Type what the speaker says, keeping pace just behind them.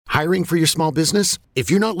Hiring for your small business?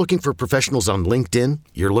 If you're not looking for professionals on LinkedIn,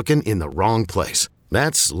 you're looking in the wrong place.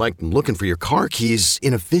 That's like looking for your car keys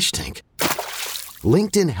in a fish tank.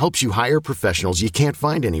 LinkedIn helps you hire professionals you can't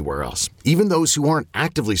find anywhere else, even those who aren't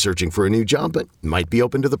actively searching for a new job but might be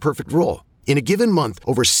open to the perfect role. In a given month,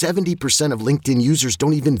 over 70% of LinkedIn users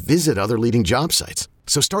don't even visit other leading job sites.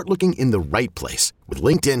 So start looking in the right place. With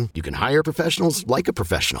LinkedIn, you can hire professionals like a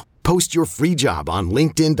professional. Post your free job on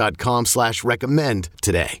linkedin.com/recommend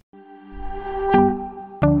today.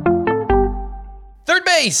 Third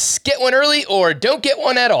base, get one early or don't get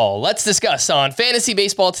one at all. Let's discuss on Fantasy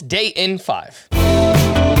Baseball Today in 5.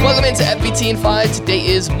 Welcome into FBT in 5. Today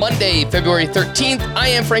is Monday, February 13th. I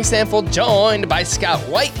am Frank Stanfield, joined by Scott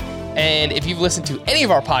White. And if you've listened to any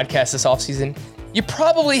of our podcasts this offseason, you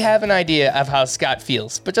probably have an idea of how Scott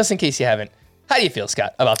feels. But just in case you haven't, how do you feel,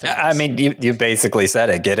 Scott, about things? I mean, you basically said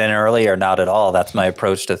it. Get in early or not at all. That's my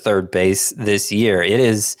approach to third base this year. It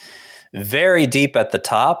is very deep at the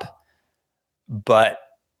top, but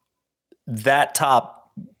that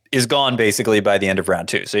top is gone basically by the end of round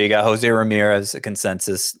 2. So you got Jose Ramirez, a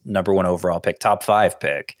consensus number 1 overall pick, top 5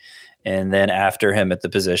 pick. And then after him at the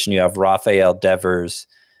position, you have Rafael Devers,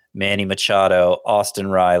 Manny Machado, Austin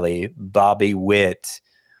Riley, Bobby Witt,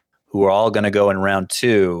 who are all going to go in round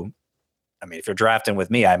 2. I mean, if you're drafting with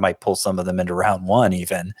me, I might pull some of them into round 1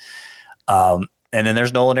 even. And then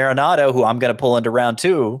there's Nolan Arenado, who I'm going to pull into round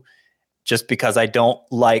 2 just because I don't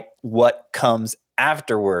like what comes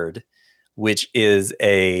afterward, which is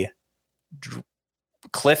a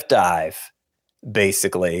cliff dive,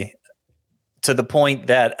 basically, to the point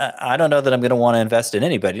that I don't know that I'm going to want to invest in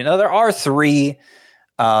anybody. You know, there are 3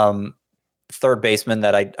 third basemen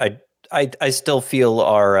that I still feel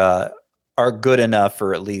are good enough,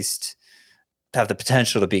 or at least have the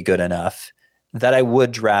potential to be good enough, that I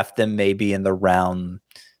would draft them maybe in the round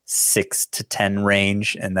 6 to 10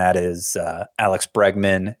 range, and that is Alex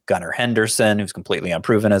Bregman, Gunnar Henderson, who's completely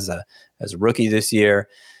unproven as a rookie this year,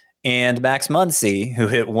 and Max Muncy, who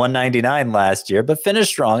hit 199 last year but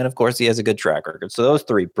finished strong, and of course he has a good track record. So those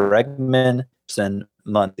 3, Bregman, and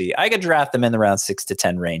Muncy, I could draft them in the round 6 to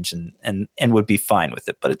 10 range and would be fine with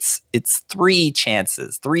it. But it's 3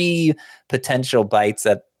 chances, 3 potential bites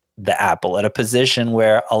at the apple at a position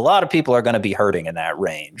where a lot of people are going to be hurting in that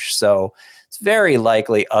range. So it's very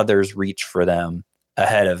likely others reach for them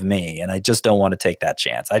ahead of me, and I just don't want to take that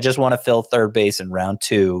chance. I just want to fill third base in round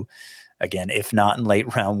 2, again, if not in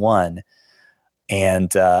late round 1,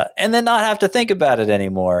 and then not have to think about it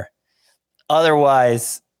anymore.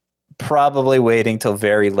 Otherwise, probably waiting till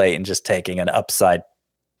very late and just taking an upside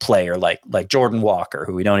player like Jordan Walker,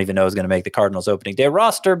 who we don't even know is going to make the Cardinals opening day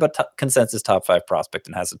roster, but consensus top 5 prospect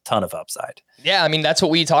and has a ton of upside. Yeah, I mean, that's what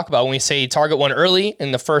we talk about when we say target one early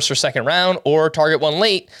in the first or second round, or target one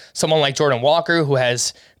late. Someone like Jordan Walker, who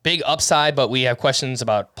has big upside, but we have questions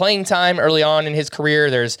about playing time early on in his career.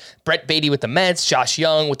 There's Brett Beatty with the Mets, Josh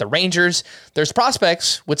Young with the Rangers. There's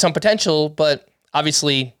prospects with some potential, but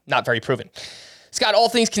obviously not very proven. Scott, all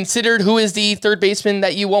things considered, who is the third baseman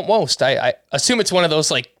that you want most? I assume it's one of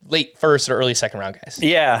those like late first or early second round guys.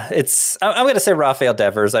 Yeah, I'm going to say Rafael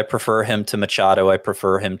Devers. I prefer him to Machado. I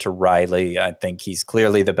prefer him to Riley. I think he's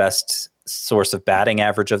clearly the best source of batting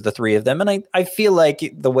average of the 3 of them. And I feel like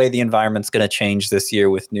the way the environment's going to change this year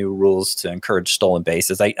with new rules to encourage stolen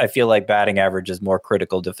bases, I feel like batting average is more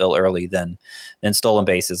critical to fill early than stolen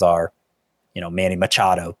bases are. You know, Manny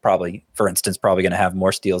Machado probably going to have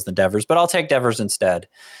more steals than Devers, but I'll take Devers instead.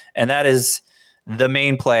 And that is the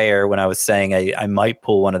main player when I was saying I might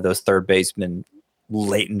pull one of those third basemen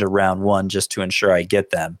late into round 1 just to ensure I get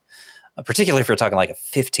them, particularly if you're talking like a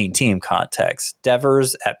 15-team context.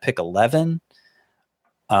 Devers at pick 11,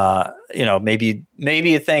 maybe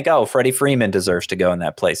you think, oh, Freddie Freeman deserves to go in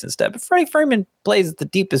that place instead. But Freddie Freeman plays the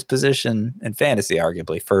deepest position in fantasy,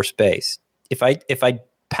 arguably, first base. If I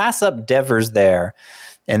pass up Devers there,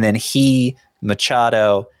 and then he,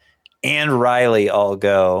 Machado, and Riley all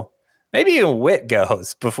go, maybe even Witt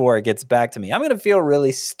goes before it gets back to me, I'm going to feel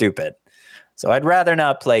really stupid. So I'd rather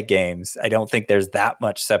not play games. I don't think there's that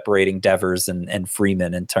much separating Devers and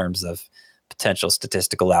Freeman in terms of potential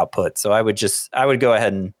statistical output. So I would go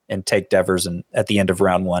ahead and take Devers at the end of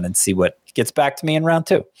round 1 and see what gets back to me in round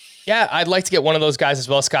 2. Yeah, I'd like to get one of those guys as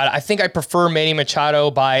well, Scott. I think I prefer Manny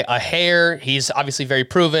Machado by a hair. He's obviously very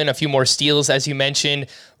proven, a few more steals, as you mentioned.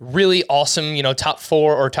 Really awesome, top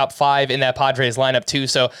 4 or top 5 in that Padres lineup too.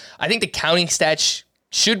 So I think the counting stats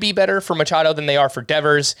should be better for Machado than they are for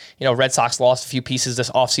Devers. Red Sox lost a few pieces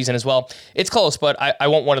this offseason as well. It's close, but I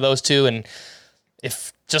want one of those two. And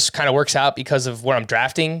if just kind of works out because of where I'm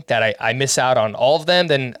drafting, that I miss out on all of them,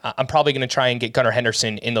 then I'm probably going to try and get Gunnar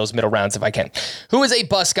Henderson in those middle rounds if I can. Who is a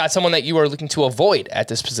bust, Scott, someone that you are looking to avoid at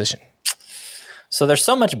this position? So there's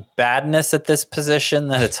so much badness at this position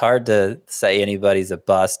that it's hard to say anybody's a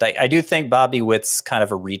bust. I do think Bobby Witt's kind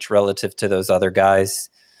of a reach relative to those other guys.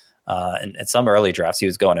 In some early drafts, he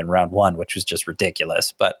was going in round 1, which was just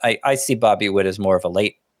ridiculous. But I see Bobby Witt as more of a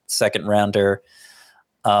late second rounder.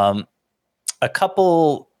 A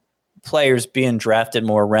couple players being drafted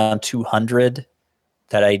more around 200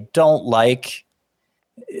 that I don't like,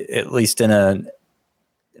 at least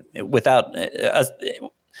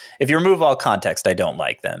if you remove all context, I don't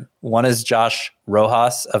like them. One is Josh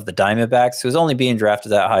Rojas of the Diamondbacks, who's only being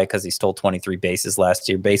drafted that high because he stole 23 bases last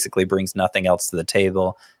year, basically brings nothing else to the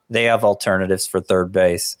table. They have alternatives for third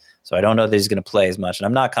base, so I don't know that he's going to play as much, and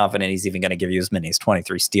I'm not confident he's even going to give you as many as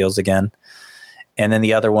 23 steals again. And then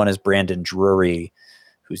the other one is Brandon Drury,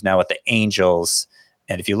 who's now with the Angels.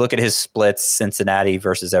 And if you look at his splits, Cincinnati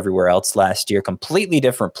versus everywhere else last year, completely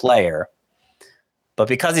different player. But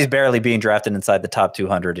because he's barely being drafted inside the top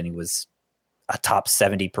 200 and he was a top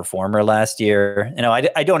 70 performer last year,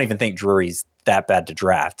 I don't even think Drury's that bad to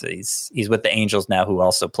draft. He's with the Angels now, who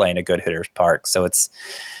also play in a good hitter's park. So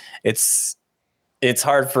it's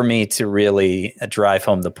hard for me to really drive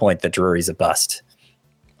home the point that Drury's a bust.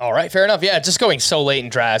 All right, fair enough. Yeah, just going so late in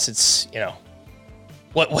drafts, it's,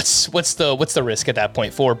 what's the risk at that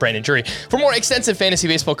point for Brandon Drury? For more extensive fantasy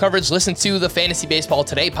baseball coverage, listen to the Fantasy Baseball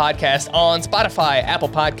Today podcast on Spotify, Apple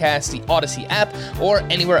Podcasts, the Odyssey app, or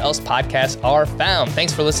anywhere else podcasts are found.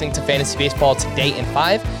 Thanks for listening to Fantasy Baseball Today in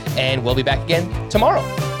 5, and we'll be back again tomorrow.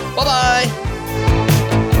 Bye-bye.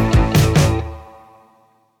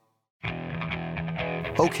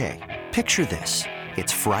 Okay, picture this.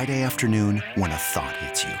 It's Friday afternoon when a thought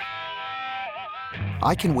hits you.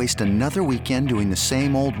 I can waste another weekend doing the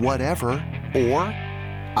same old whatever, or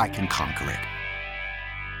I can conquer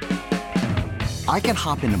it. I can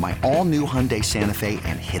hop into my all-new Hyundai Santa Fe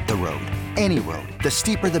and hit the road. Any road. The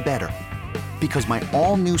steeper, the better. Because my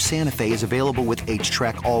all-new Santa Fe is available with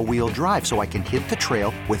H-Track all-wheel drive, so I can hit the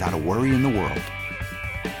trail without a worry in the world.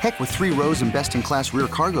 Heck, with 3 rows and best-in-class rear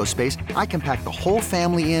cargo space, I can pack the whole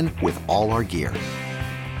family in with all our gear.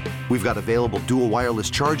 We've got available dual wireless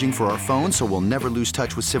charging for our phones, so we'll never lose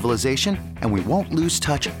touch with civilization, and we won't lose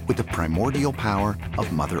touch with the primordial power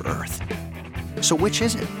of Mother Earth. So which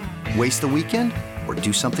is it? Waste the weekend or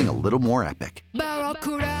do something a little more epic?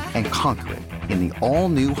 And conquer it in the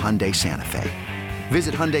all-new Hyundai Santa Fe.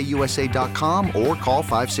 Visit HyundaiUSA.com or call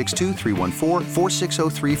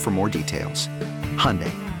 562-314-4603 for more details.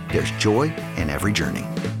 Hyundai, there's joy in every journey.